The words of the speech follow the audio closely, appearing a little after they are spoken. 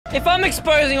If I'm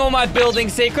exposing all my building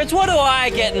secrets, what do I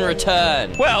get in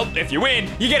return? Well, if you win,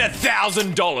 you get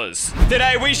 $1,000.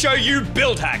 Today, we show you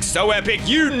build hacks so epic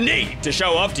you need to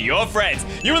show off to your friends.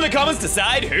 You in the comments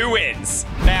decide who wins.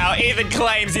 Now, Ethan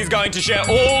claims he's going to share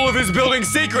all of his building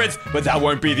secrets, but that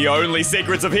won't be the only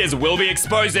secrets of his we'll be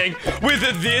exposing with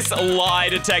this lie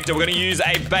detector. We're going to use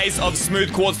a base of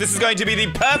smooth quartz. This is going to be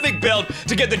the perfect build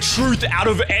to get the truth out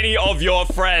of any of your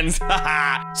friends.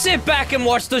 Sit back and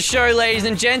watch the show, ladies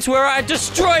and gents, where I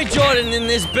destroy Jordan in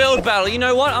this build battle. You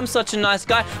know what? I'm such a nice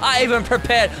guy. I even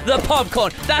prepared the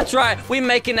popcorn. That's right. We're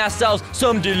making ourselves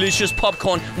some delicious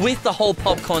popcorn with the whole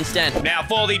popcorn stand. Now,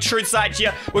 for the truth side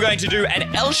here, we're going to do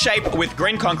an L shape with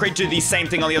green concrete. Do the same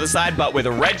thing on the other side, but with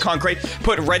a red concrete.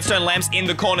 Put redstone lamps in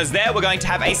the corners there. We're going to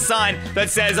have a sign that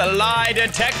says lie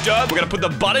detector. We're going to put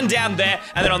the button down there.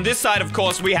 And then on this side, of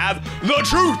course, we have the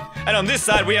truth. And on this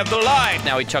side, we have the lie.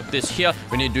 Now we chuck this here.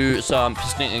 We need to do some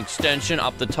piston extension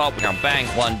up the top. Now bang,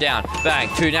 one down, bang,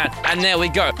 two down, and there we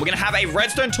go. We're gonna have a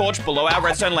redstone torch below our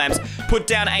redstone lamps. Put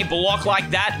down a block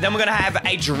like that. Then we're gonna have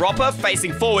a dropper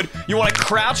facing forward. You wanna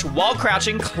crouch. While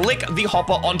crouching, click the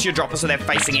hopper onto your dropper so they're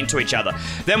facing into each other.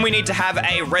 Then we need to have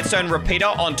a redstone repeater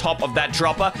on top of that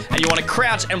dropper. And you wanna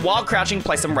crouch, and while crouching,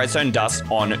 place some redstone dust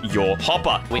on your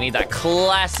hopper. We need that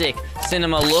classic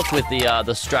cinema look with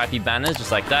the stripy banners,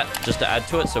 just like that, just to add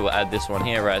to it. So we'll add this one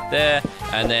here, right there.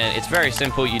 And then it's very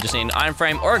simple. You just need an iron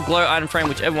frame or a glow iron frame,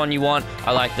 whichever one you want.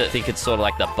 I think it's sort of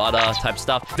like the butter type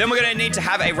stuff. Then we're gonna need to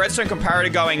have a redstone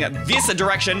comparator going this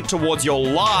direction towards your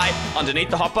lie underneath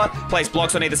the hopper. Place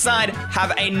blocks on either side.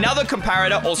 Have another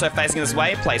comparator also facing this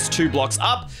way. Place 2 blocks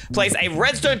up. Place a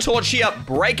redstone torch here.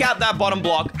 Break out that bottom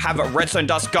block. Have a redstone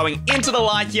dust going into the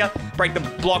lie here. Break the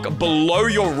block below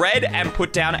your red and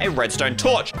put down a redstone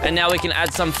torch. And now we can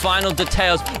add some final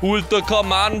details with the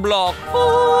command block.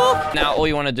 Ooh. Now all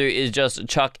you want to do is just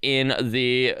chuck in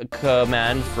the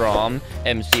command from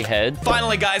MC Head.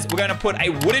 Finally, guys, we're going to put a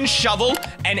wooden shovel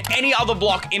and any other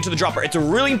block into the dropper. It's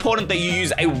really important that you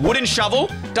use a wooden shovel.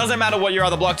 Doesn't matter what your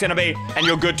other block's going to be, and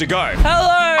you're good to go.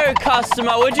 Hello,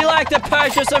 customer. Would you like to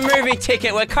purchase a movie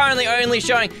ticket? We're currently only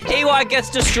showing EY gets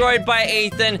destroyed by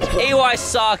Ethan, EY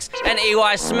sucks, and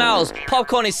EY smells.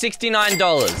 Popcorn is $69.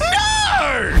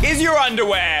 No! Is your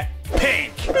underwear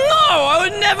pink? No, I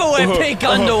would never wear pink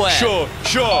underwear. Sure.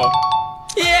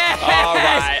 Yes! All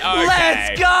right, okay.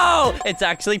 Let's go! It's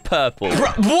actually purple.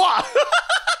 What?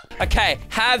 Okay,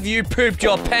 have you pooped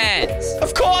your pants?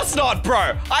 Of course not,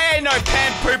 bro. I ain't no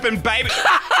pant pooping baby.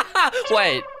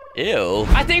 Wait, ew.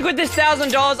 I think with this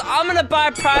 $1,000, I'm gonna buy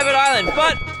a private island,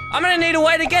 but I'm gonna need a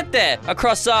way to get there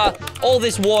across all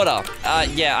this water.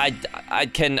 Yeah,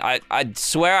 I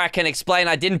swear I can explain.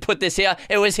 I didn't put this here.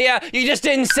 It was here. You just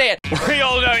didn't see it. We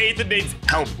all know Ethan needs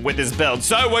help with this build,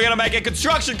 so we're gonna make a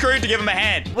construction crew to give him a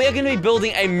hand. We're gonna be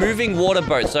building a moving water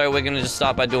boat, so we're gonna just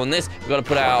start by doing this. We've gotta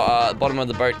put our bottom of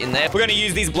the boat in there. We're gonna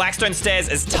use these blackstone stairs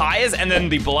as tires and then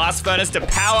the blast furnace to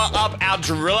power up our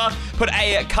driller. Put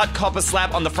a cut copper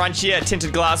slab on the front here,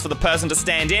 tinted glass for the person to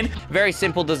stand in. Very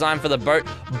simple design for the boat,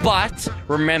 but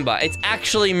remember, it's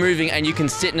actually moving and you can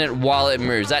sit in it while it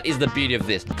moves. That is the beauty of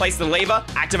this. Place the lever,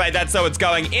 activate that so it's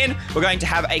going in. We're going to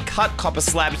have a cut copper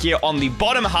slab here on the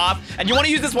bottom half, and you want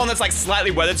to use this one that's like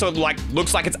slightly weathered so it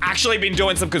looks like it's actually been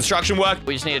doing some construction work.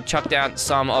 We just need to chuck down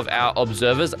some of our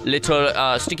observers.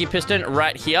 Little sticky piston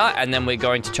right here, and then we're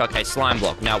going to chuck a slime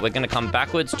block. Now we're going to come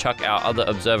backwards, chuck our other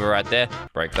observer right there,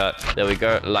 break that. There we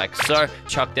go, like so.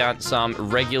 Chuck down some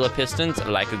regular pistons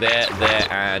like there,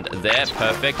 and there.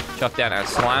 Perfect. Chuck down our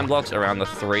slime blocks around the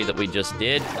 3 that we just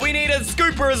did. We need a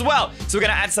scooper as well. So we're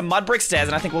gonna add some mud brick stairs,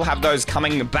 and I think we'll have those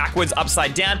coming backwards,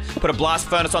 upside down. Put a blast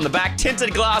furnace on the back,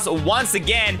 tinted glass once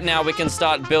again. Now we can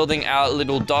start building our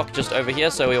little dock just over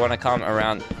here. So we want to come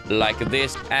around like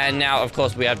this. And now, of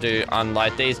course, we have to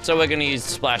unlight these. So we're gonna use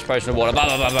splash potion of water.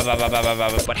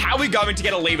 But how are we going to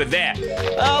get a lever there?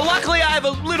 Luckily, I have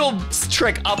a little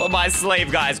trick up my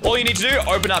sleeve, guys. All you need to do,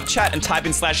 open up chat and type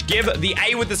in /give, the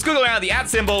A with the squiggle around, the @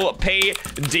 symbol, P,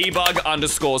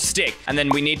 debug_stick. And then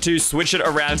we need to switch it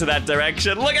around to that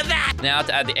direction. Look at that! Now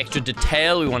to add the extra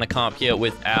detail, we want to come up here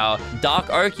with our dark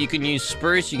oak. You can use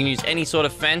spruce, you can use any sort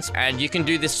of fence, and you can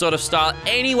do this sort of style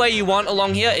any way you want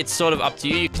along here. It's sort of up to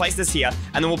you. Place this here,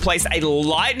 and then we'll place a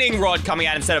lightning rod coming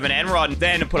out instead of an end rod.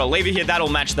 Then put a lever here, that'll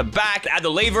match the back. Add the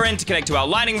lever in to connect to our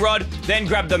lightning rod. Then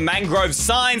grab the mangrove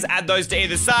signs, add those to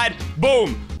either side.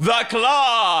 Boom! The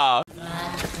claw!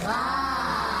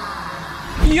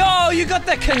 Yo, you got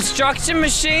the construction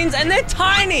machines, and they're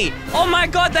tiny. Oh my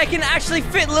god, they can actually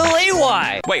fit little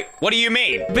EY. Wait, what do you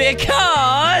mean?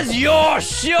 Because you're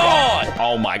short.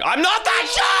 Oh my god, I'm not that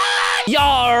short!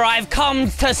 Yar, I've come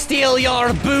to steal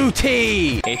your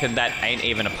booty. Ethan, that ain't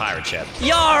even a pirate ship.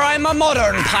 Yar, I'm a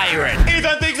modern pirate.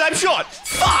 Ethan thinks I'm short.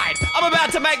 Fine. I'm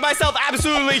about to make myself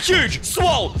absolutely huge.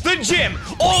 Swole, the gym,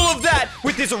 all of that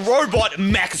with this robot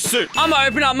mech suit. I'm gonna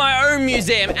open up my own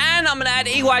museum and I'm gonna add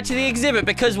EY to the exhibit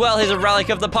because, well, he's a relic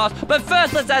of the past. But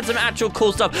first, let's add some actual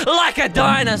cool stuff like a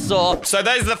dinosaur. So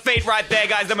those are the feet right there,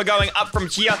 guys. Then we're going up from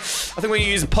here. I think we're gonna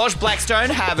use polished blackstone,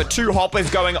 have 2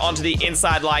 hoppers going onto the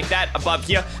inside like that above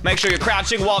here. Make sure you're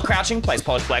crouching. While crouching, place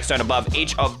polished blackstone above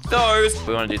each of those.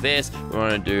 We wanna do this. We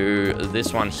wanna do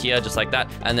this one here, just like that.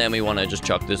 And then we wanna just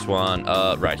chuck this one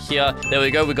right here. There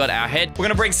we go. We got our head. We're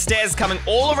gonna bring stairs coming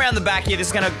all around the back here. This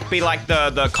is gonna be like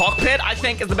the cockpit, I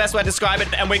think is the best way to describe it.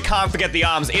 And we can't forget the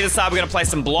arms. Either side, we're gonna place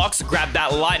some blocks, grab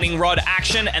that lightning rod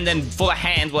action, and then for the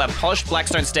hands, we'll have polished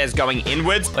blackstone stairs going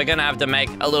inwards. We're gonna have to make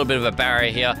a little bit of a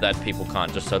barrier here that people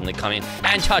can't just suddenly come in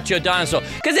and touch your dinosaur.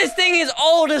 Because this thing is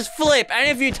old as flip, and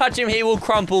if you touch him, he will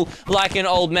crumple like an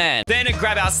old man. Then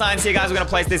grab our signs here, guys. We're gonna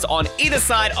place this on either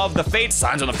side of the feet.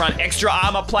 Signs on the front, extra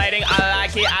armor plating. I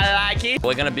like it, I like it.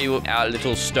 We're gonna build our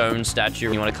little stone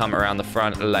statue. You wanna come around the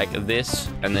front like this,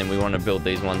 and then we wanna build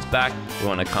these ones back. We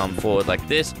wanna come forward like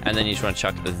this, and then you just wanna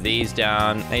chuck these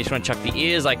down, and you just wanna chuck the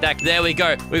ears like that. There we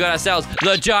go. We got ourselves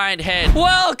the giant head.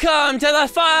 Welcome to the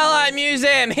Firelight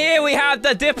Museum. Here we have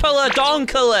the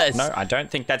Diplodocus. No, I don't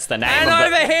think that's the name and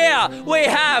of over here, we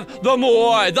have the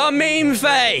Moai, the meme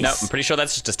face. No, I'm pretty sure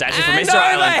that's just a statue from And Mr.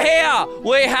 Island. over here,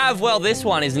 we have, well, this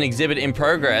one is an exhibit in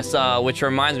progress, which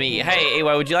reminds me, hey,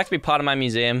 Ewa, would you like to be part of my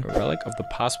museum? A relic of the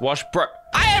past wash, bro.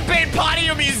 I have been part of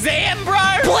your museum, bro.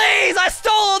 Please, I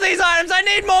stole all these items. I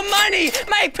need more money.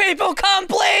 Make people come,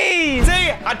 please.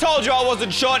 See, I told you I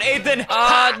wasn't short, Ethan.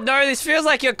 No, this feels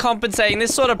like you're compensating.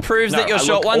 This sort of proves that you're I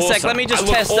short. look One sec, awesome. let me just I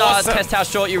look test awesome. test how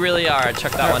short you really are.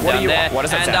 Chuck that one down there. What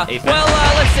does that sound, Ethan? Well,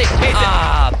 let's see.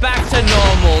 Back to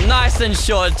normal. Nice and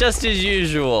short, just as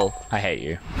usual. I hate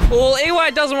you. Well,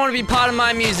 EY doesn't want to be part of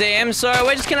my museum, so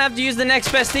we're just gonna have to use the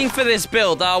next best thing for this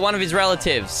build. One of his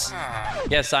relatives.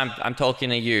 Yes, I'm talking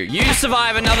to you. You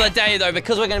survive another day, though,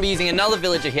 because we're going to be using another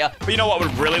villager here. But you know what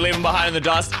would really leave him behind in the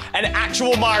dust? An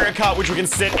actual Mario Kart, which we can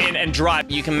sit in and drive.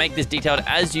 You can make this detailed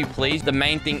as you please. The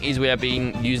main thing is we are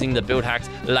using the build hacks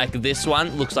like this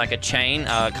one. Looks like a chain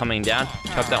coming down.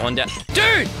 Chuck that one down.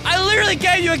 Dude, I literally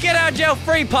gave you a get out of jail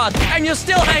free pass, and you're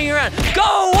still hanging around.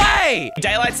 Go away!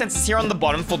 Daylight sensors here on the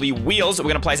bottom for the wheels. We're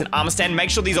going to place an armor stand. Make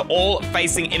sure these are all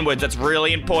facing inwards. That's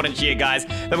really important here, guys.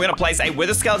 Then we're going to place a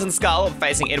wither skeleton skull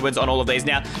facing inwards on all of these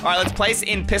now. All right, let's place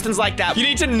in pistons like that. You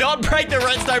need to not break the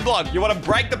redstone block. You want to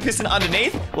break the piston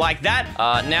underneath like that.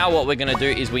 Now what we're going to do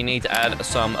is we need to add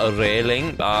some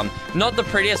railing. Not the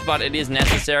prettiest, but it is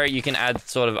necessary. You can add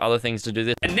sort of other things to do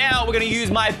this. And now we're going to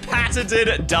use my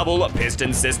patented double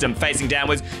piston system facing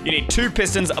downwards. You need 2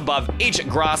 pistons above each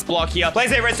grass block here.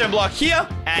 Place a redstone block here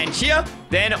and here.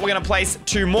 Then we're going to place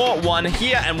 2 more, one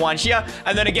here and one here.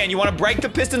 And then again, you want to break the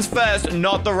pistons first,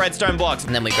 not the redstone blocks.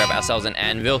 And then we grab ourselves an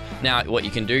anvil. Now, what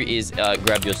you can do is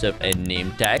grab yourself a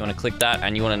name tag. You want to click that,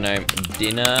 and you want to name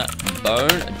Dinner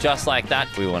Bone, just like that.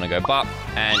 We want to go bop,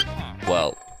 and,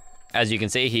 well, as you can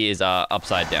see, he is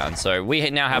upside down. So we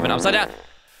now have an upside down.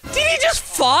 Did he just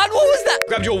fart? What was that?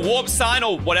 Grab your warp sign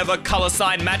or whatever color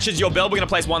sign matches your build. We're going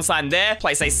to place one sign there.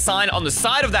 Place a sign on the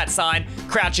side of that sign.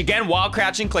 Crouch again. While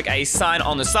crouching, click a sign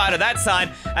on the side of that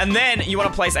sign. And then you want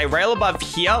to place a rail above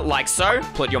here, like so.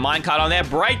 Put your minecart on there.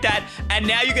 Break that. And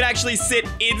now you can actually sit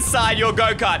inside your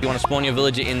go-kart. You want to spawn your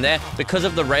villager in there. Because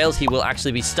of the rails, he will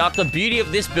actually be stuck. The beauty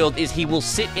of this build is he will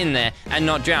sit in there and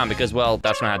not drown because, well,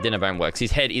 that's not how Dinnerbone works.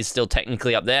 His head is still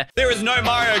technically up there. There is no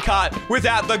Mario Kart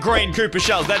without the green Koopa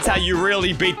shells. That's how you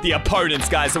really beat the opponents,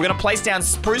 guys. So we're going to place down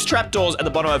spruce trapdoors at the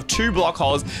bottom of 2 block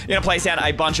holes. You're going to place down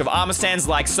a bunch of armor stands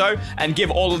like so and give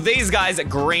all of these guys a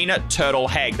green turtle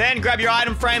head. Then grab your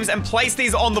item frames and place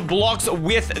these on the blocks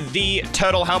with the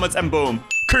turtle helmets and boom.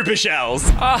 Koopa shells.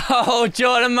 Oh,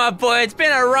 Jordan, my boy, it's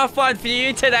been a rough one for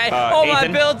you today. All my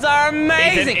builds are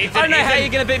amazing. Ethan, I don't know how you're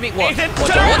going to beat me. What? Ethan,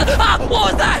 What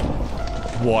was that?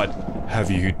 What have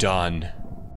you done?